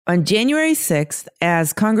On January 6th,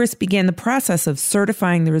 as Congress began the process of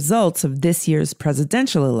certifying the results of this year's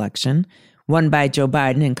presidential election, won by Joe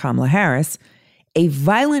Biden and Kamala Harris, a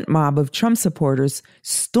violent mob of Trump supporters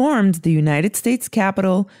stormed the United States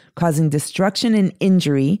Capitol, causing destruction and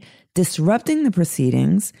injury, disrupting the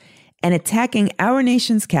proceedings, and attacking our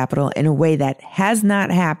nation's capital in a way that has not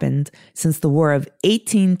happened since the War of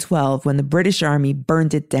 1812 when the British Army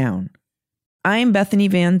burned it down. I'm Bethany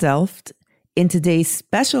Van Delft. In today's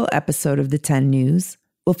special episode of the 10 News,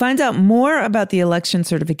 we'll find out more about the election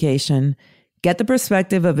certification, get the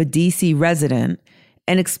perspective of a D.C. resident,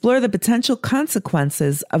 and explore the potential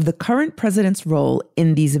consequences of the current president's role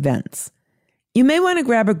in these events. You may want to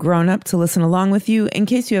grab a grown-up to listen along with you in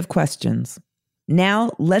case you have questions.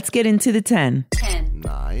 Now, let's get into the 10. 10,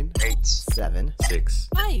 9, 8, 7, 6,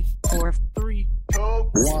 5, 4, 3, 2,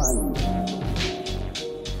 1.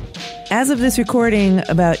 As of this recording,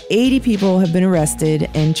 about 80 people have been arrested,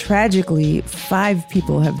 and tragically, 5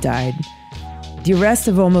 people have died. The arrests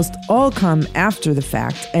have almost all come after the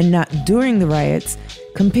fact and not during the riots,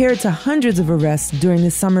 compared to hundreds of arrests during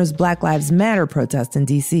this summer's Black Lives Matter protest in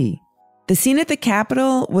D.C. The scene at the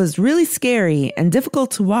Capitol was really scary and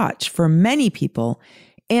difficult to watch for many people,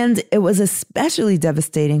 and it was especially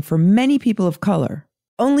devastating for many people of color.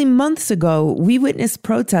 Only months ago, we witnessed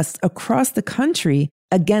protests across the country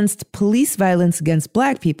against police violence against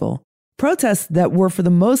Black people, protests that were for the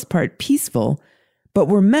most part peaceful, but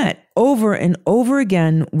were met over and over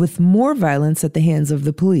again with more violence at the hands of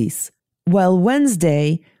the police. Well,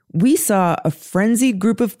 Wednesday, we saw a frenzied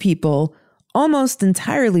group of people, almost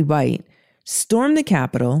entirely white, storm the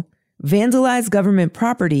Capitol, vandalize government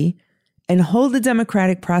property, and hold the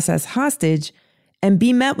democratic process hostage, and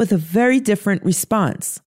be met with a very different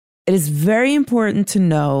response. It is very important to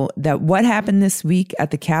know that what happened this week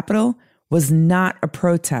at the Capitol was not a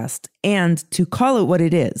protest, and to call it what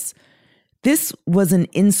it is. This was an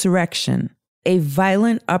insurrection, a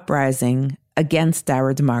violent uprising against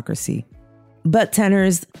our democracy. But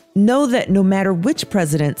tenors, know that no matter which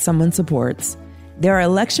president someone supports, there are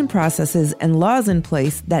election processes and laws in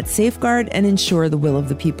place that safeguard and ensure the will of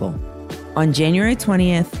the people. On January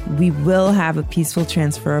 20th, we will have a peaceful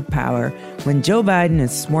transfer of power when Joe Biden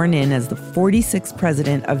is sworn in as the 46th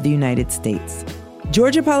president of the United States.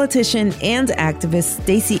 Georgia politician and activist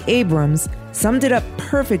Stacey Abrams summed it up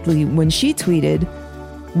perfectly when she tweeted,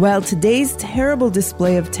 "While today's terrible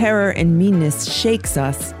display of terror and meanness shakes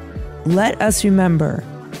us, let us remember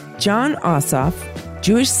Jon Ossoff,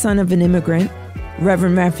 Jewish son of an immigrant,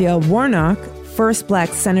 Reverend Raphael Warnock, first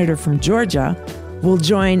Black senator from Georgia, will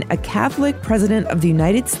join a Catholic president of the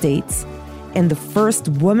United States and the first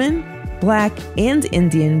woman, Black, and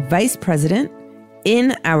Indian vice president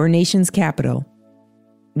in our nation's capital."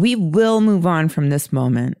 We will move on from this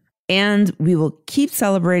moment, and we will keep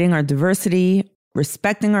celebrating our diversity,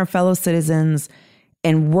 respecting our fellow citizens,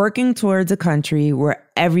 and working towards a country where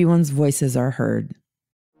everyone's voices are heard.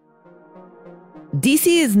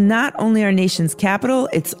 D.C. is not only our nation's capital,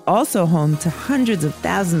 it's also home to hundreds of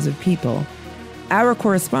thousands of people. Our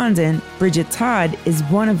correspondent, Bridget Todd, is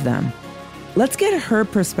one of them. Let's get her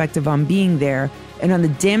perspective on being there and on the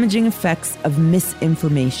damaging effects of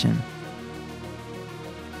misinformation.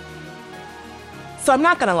 So I'm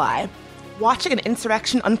not gonna lie, watching an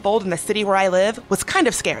insurrection unfold in the city where I live was kind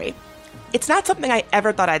of scary. It's not something I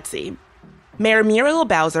ever thought I'd see. Mayor Muriel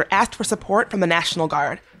Bowser asked for support from the National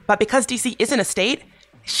Guard, but because D.C. isn't a state,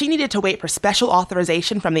 she needed to wait for special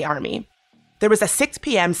authorization from the Army. There was a 6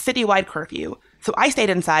 p.m. citywide curfew, so I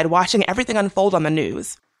stayed inside watching everything unfold on the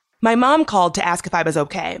news. My mom called to ask if I was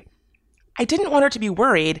okay. I didn't want her to be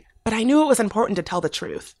worried, but I knew it was important to tell the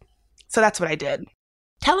truth. So that's what I did.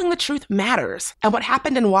 Telling the truth matters, and what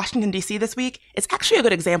happened in Washington, D.C. this week is actually a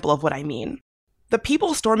good example of what I mean. The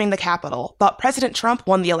people storming the Capitol thought President Trump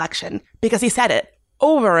won the election because he said it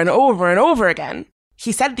over and over and over again.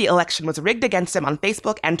 He said the election was rigged against him on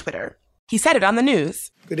Facebook and Twitter. He said it on the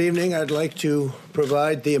news. Good evening. I'd like to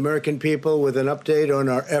provide the American people with an update on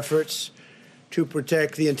our efforts to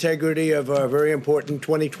protect the integrity of our very important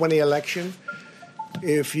 2020 election.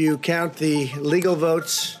 If you count the legal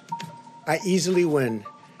votes, I easily win.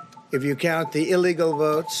 If you count the illegal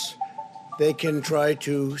votes, they can try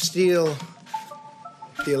to steal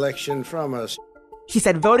the election from us. He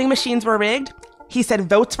said voting machines were rigged. He said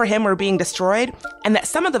votes for him were being destroyed, and that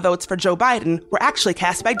some of the votes for Joe Biden were actually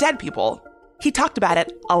cast by dead people. He talked about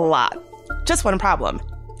it a lot. Just one problem.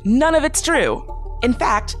 None of it's true. In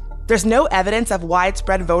fact, there's no evidence of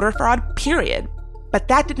widespread voter fraud, period. But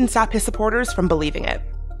that didn't stop his supporters from believing it.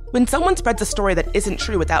 When someone spreads a story that isn't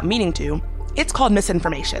true without meaning to, it's called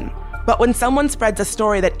misinformation. But when someone spreads a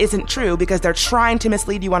story that isn't true because they're trying to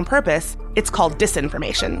mislead you on purpose, it's called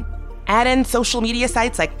disinformation. Add in social media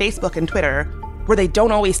sites like Facebook and Twitter, where they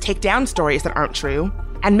don't always take down stories that aren't true,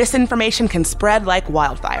 and misinformation can spread like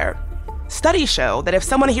wildfire. Studies show that if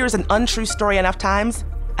someone hears an untrue story enough times,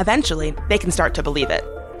 eventually they can start to believe it.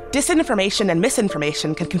 Disinformation and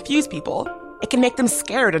misinformation can confuse people. It can make them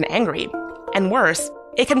scared and angry. And worse,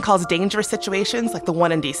 it can cause dangerous situations like the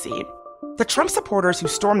one in DC. The Trump supporters who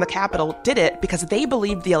stormed the Capitol did it because they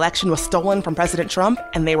believed the election was stolen from President Trump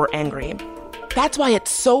and they were angry. That's why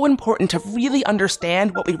it's so important to really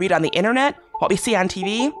understand what we read on the internet, what we see on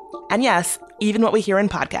TV, and yes, even what we hear in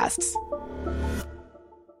podcasts.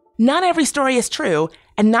 Not every story is true,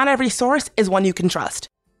 and not every source is one you can trust.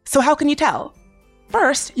 So how can you tell?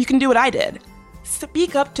 First, you can do what I did.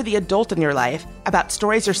 Speak up to the adult in your life about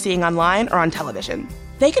stories you're seeing online or on television.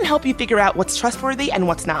 They can help you figure out what's trustworthy and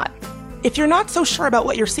what's not. If you're not so sure about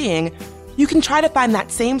what you're seeing, you can try to find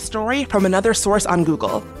that same story from another source on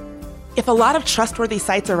Google. If a lot of trustworthy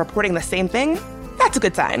sites are reporting the same thing, that's a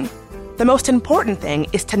good sign. The most important thing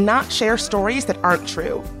is to not share stories that aren't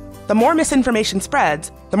true. The more misinformation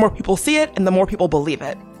spreads, the more people see it and the more people believe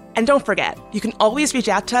it. And don't forget, you can always reach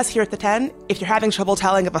out to us here at The 10 if you're having trouble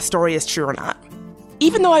telling if a story is true or not.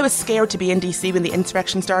 Even though I was scared to be in DC when the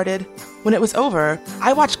insurrection started, when it was over,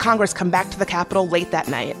 I watched Congress come back to the Capitol late that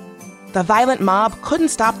night. The violent mob couldn't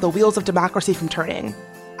stop the wheels of democracy from turning.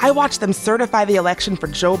 I watched them certify the election for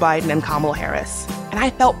Joe Biden and Kamala Harris, and I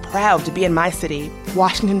felt proud to be in my city,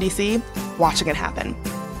 Washington, D.C., watching it happen.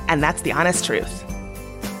 And that's the honest truth.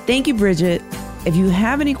 Thank you, Bridget. If you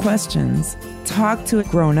have any questions, talk to a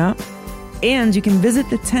grown-up, and you can visit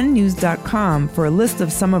the10news.com for a list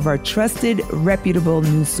of some of our trusted, reputable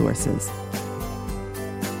news sources.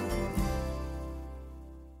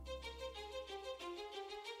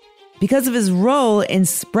 Because of his role in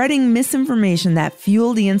spreading misinformation that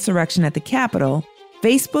fueled the insurrection at the Capitol,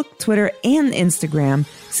 Facebook, Twitter, and Instagram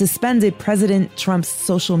suspended President Trump's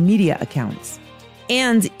social media accounts.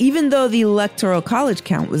 And even though the Electoral College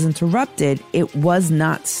count was interrupted, it was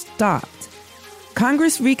not stopped.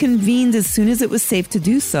 Congress reconvened as soon as it was safe to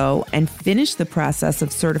do so and finished the process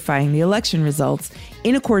of certifying the election results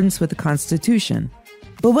in accordance with the Constitution.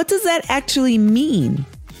 But what does that actually mean?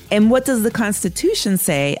 And what does the Constitution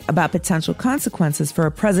say about potential consequences for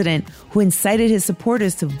a president who incited his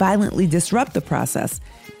supporters to violently disrupt the process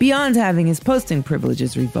beyond having his posting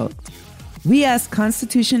privileges revoked? We asked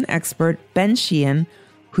Constitution expert Ben Sheehan,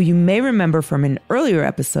 who you may remember from an earlier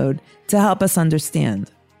episode, to help us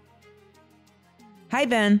understand. Hi,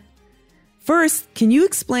 Ben. First, can you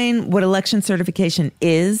explain what election certification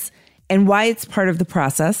is and why it's part of the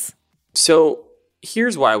process? So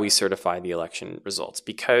here's why we certify the election results,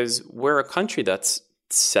 because we're a country that's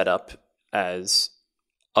set up as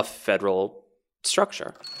a federal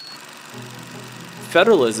structure.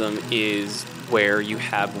 Federalism is where you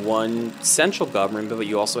have one central government, but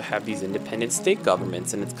you also have these independent state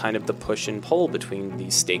governments, and it's kind of the push and pull between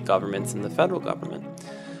these state governments and the federal government.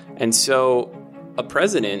 And so a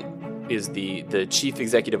president is the chief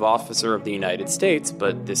executive officer of the United States,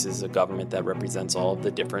 but this is a government that represents all of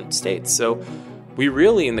the different states. So we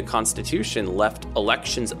really, in the Constitution, left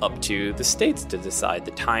elections up to the states to decide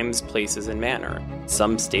the times, places, and manner.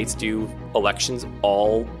 Some states do elections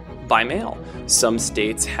all by mail. Some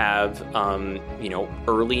states have,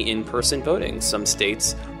 early in-person voting. Some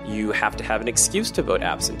states, you have to have an excuse to vote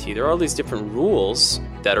absentee. There are all these different rules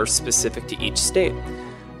that are specific to each state.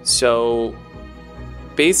 So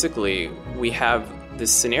basically, we have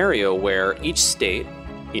this scenario where each state,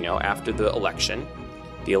 after the election,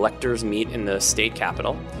 the electors meet in the state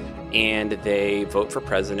capitol and they vote for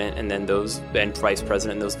president, and then vice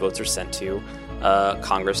president, and those votes are sent to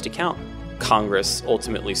Congress to count. Congress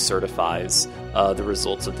ultimately certifies the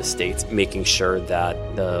results of the states, making sure that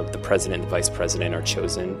the president and the vice president are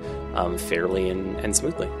chosen fairly and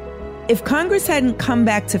smoothly. If Congress hadn't come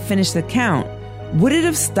back to finish the count, would it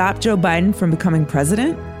have stopped Joe Biden from becoming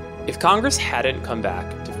president? If Congress hadn't come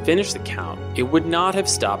back to finish the count, it would not have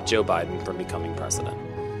stopped Joe Biden from becoming president.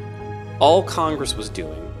 All Congress was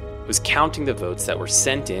doing was counting the votes that were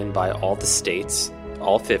sent in by all the states,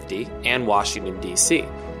 all 50, and Washington, D.C.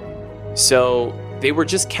 So they were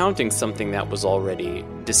just counting something that was already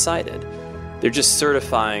decided. They're just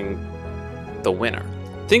certifying the winner.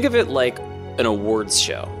 Think of it like an awards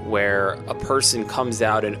show where a person comes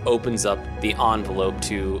out and opens up the envelope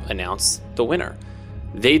to announce the winner.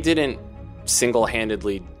 They didn't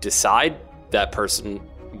single-handedly decide that person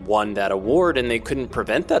won that award, and they couldn't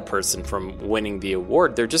prevent that person from winning the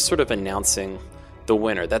award. They're just sort of announcing the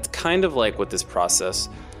winner. That's kind of like what this process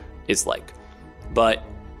is like. But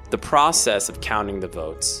the process of counting the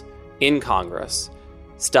votes in Congress,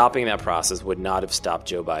 stopping that process would not have stopped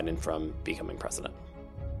Joe Biden from becoming president.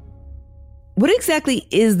 What exactly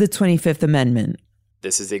is the 25th Amendment?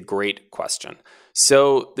 This is a great question.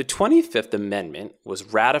 So the 25th Amendment was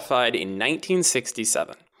ratified in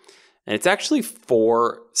 1967, and it's actually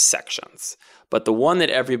 4 sections. But the one that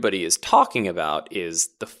everybody is talking about is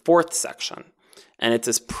the 4th section. And it's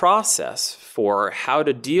this process for how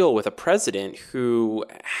to deal with a president who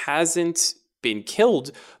hasn't been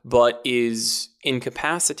killed but is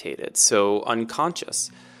incapacitated, so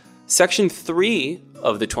unconscious. Section 3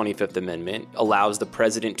 of the 25th Amendment allows the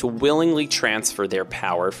president to willingly transfer their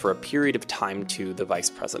power for a period of time to the vice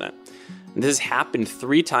president. And this has happened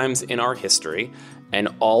 3 times in our history, and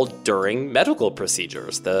all during medical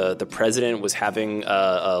procedures. The president was having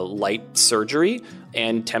a light surgery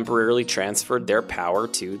and temporarily transferred their power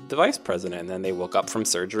to the vice president. And then they woke up from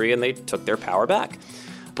surgery and they took their power back.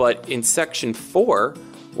 But in Section 4,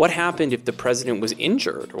 what happened if the president was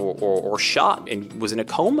injured or shot and was in a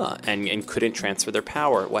coma and couldn't transfer their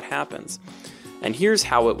power? What happens? And here's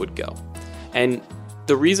how it would go. And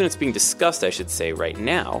the reason it's being discussed, I should say, right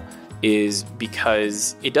now, is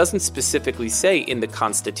because it doesn't specifically say in the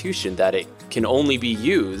Constitution that it can only be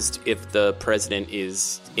used if the president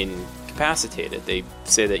is incapacitated. They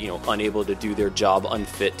say that, unable to do their job,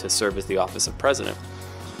 unfit to serve as the office of president.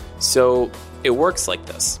 So it works like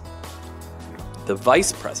this. The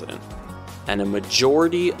vice president and a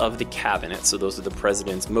majority of the cabinet, so those are the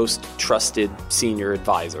president's most trusted senior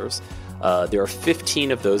advisors, there are 15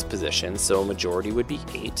 of those positions, so a majority would be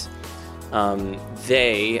 8.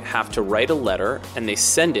 They have to write a letter and they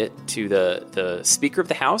send it to the Speaker of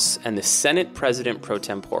the House and the Senate President pro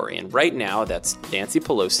tempore. And right now, that's Nancy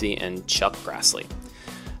Pelosi and Chuck Grassley.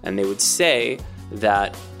 And they would say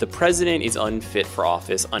that the president is unfit for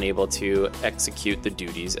office, unable to execute the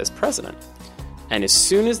duties as president. And as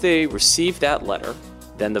soon as they receive that letter,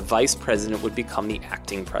 then the vice president would become the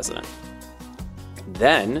acting president.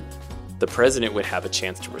 Then the president would have a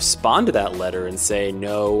chance to respond to that letter and say,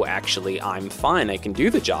 no, actually, I'm fine. I can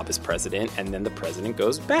do the job as president. And then the president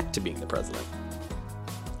goes back to being the president.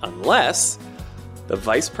 Unless the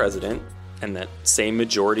vice president and that same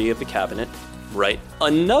majority of the cabinet write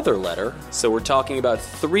another letter. So we're talking about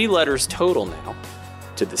 3 letters total now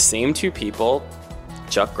to the same 2 people,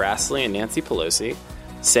 Chuck Grassley and Nancy Pelosi,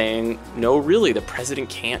 saying, no, really, the president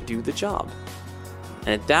can't do the job. And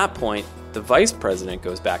at that point, the vice president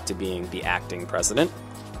goes back to being the acting president,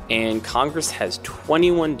 and Congress has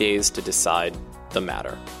 21 days to decide the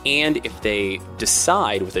matter. And if they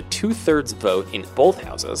decide with a 2/3 vote in both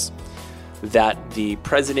houses that the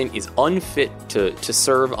president is unfit to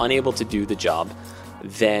serve, unable to do the job,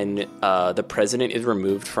 then the president is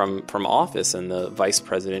removed from office and the vice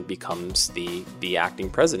president becomes the acting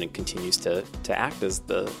president, continues to act as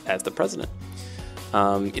the president.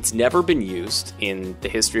 It's never been used in the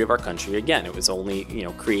history of our country. Again, it was only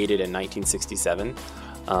created in 1967,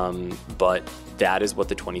 but that is what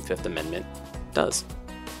the 25th Amendment does.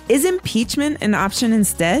 Is impeachment an option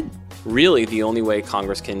instead? Really, the only way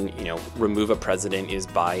Congress can remove a president is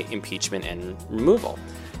by impeachment and removal.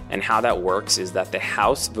 And how that works is that the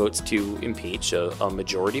House votes to impeach, a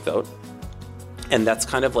majority vote, and that's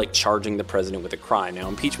kind of like charging the president with a crime. Now,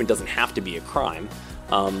 impeachment doesn't have to be a crime.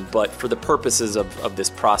 But for the purposes of this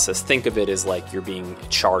process, think of it as like you're being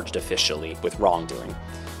charged officially with wrongdoing.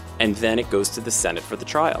 And then it goes to the Senate for the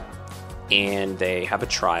trial. And they have a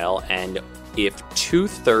trial, and if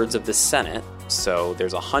 2/3 of the Senate, so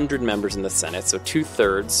there's 100 members in the Senate, so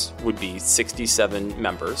 2/3 would be 67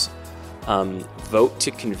 members, vote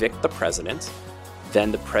to convict the president,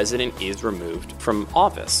 then the president is removed from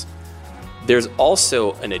office. There's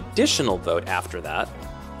also an additional vote after that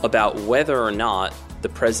about whether or not the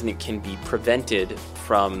president can be prevented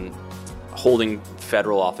from holding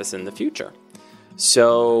federal office in the future.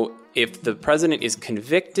 So if the president is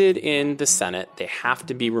convicted in the Senate, they have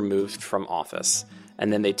to be removed from office.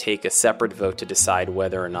 And then they take a separate vote to decide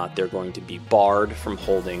whether or not they're going to be barred from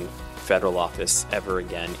holding federal office ever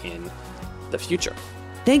again in the future.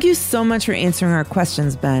 Thank you so much for answering our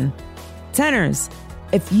questions, Ben. Tenors,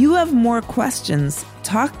 if you have more questions,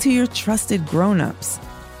 talk to your trusted grown-ups.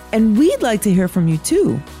 And we'd like to hear from you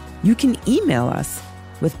too. You can email us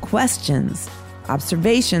with questions,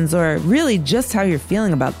 observations, or really just how you're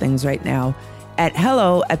feeling about things right now at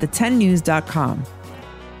hello@the10news.com.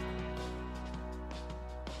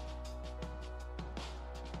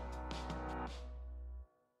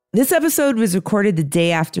 This episode was recorded the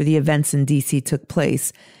day after the events in DC took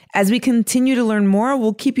place. As we continue to learn more,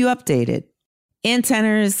 we'll keep you updated. And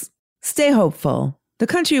tenors, stay hopeful. The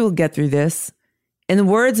country will get through this. In the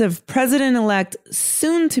words of President-elect,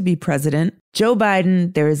 soon-to-be President, Joe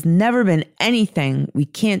Biden, there has never been anything we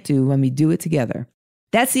can't do when we do it together.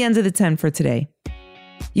 That's the end of the 10 for today.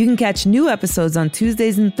 You can catch new episodes on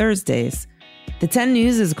Tuesdays and Thursdays. The 10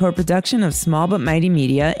 News is a co-production of Small But Mighty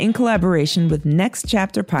Media in collaboration with Next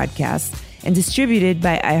Chapter Podcasts and distributed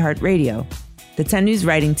by iHeartRadio. The 10 News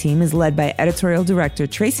writing team is led by editorial director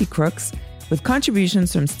Tracy Crooks, with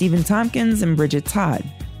contributions from Stephen Tompkins and Bridget Todd.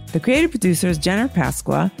 The creative producer is Jenner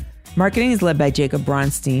Pasqua. Marketing is led by Jacob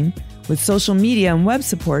Bronstein, with social media and web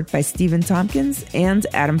support by Stephen Tompkins and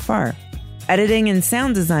Adam Farr. Editing and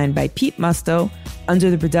sound design by Pete Musto,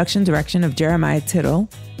 under the production direction of Jeremiah Tittle.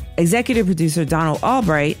 Executive producer Donald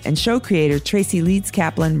Albright and show creator Tracy Leeds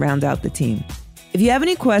Kaplan round out the team. If you have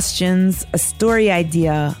any questions, a story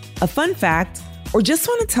idea, a fun fact, or just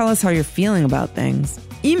want to tell us how you're feeling about things,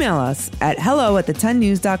 email us at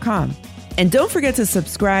hello@the10news.com. And don't forget to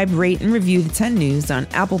subscribe, rate, and review The 10 News on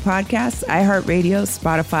Apple Podcasts, iHeartRadio,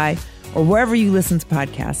 Spotify, or wherever you listen to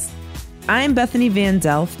podcasts. I'm Bethany Van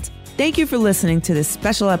Delft. Thank you for listening to this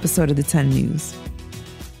special episode of The 10 News.